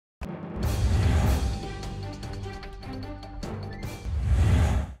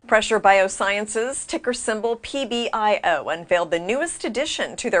Pressure BioSciences, ticker symbol PBIO, unveiled the newest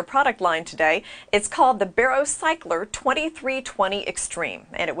addition to their product line today. It's called the Barocycler 2320 Extreme,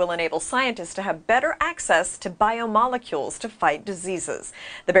 and it will enable scientists to have better access to biomolecules to fight diseases.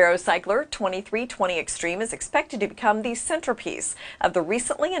 The Barocycler 2320 Extreme is expected to become the centerpiece of the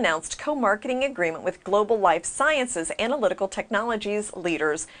recently announced co-marketing agreement with global life sciences analytical technologies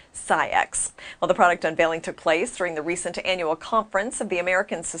leaders, SCIEX. Well, the product unveiling took place during the recent annual conference of the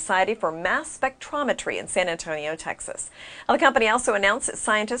American Society for Mass Spectrometry in San Antonio, Texas. The company also announced that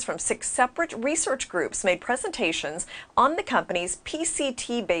scientists from 6 separate research groups made presentations on the company's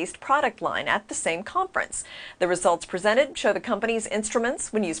PCT-based product line at the same conference. The results presented show the company's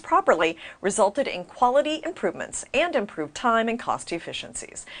instruments, when used properly, resulted in quality improvements and improved time and cost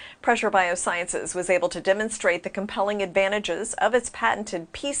efficiencies. Pressure BioSciences was able to demonstrate the compelling advantages of its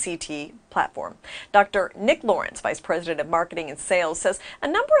patented PCT platform. Dr. Nick Lawrence, Vice President of Marketing and Sales, says a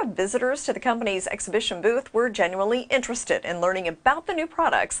number of visitors to the company's exhibition booth were genuinely interested in learning about the new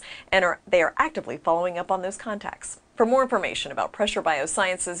products, and they are actively following up on those contacts. For more information about Pressure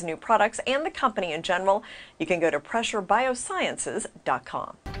BioSciences' new products and the company in general, you can go to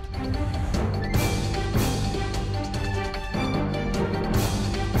pressurebiosciences.com.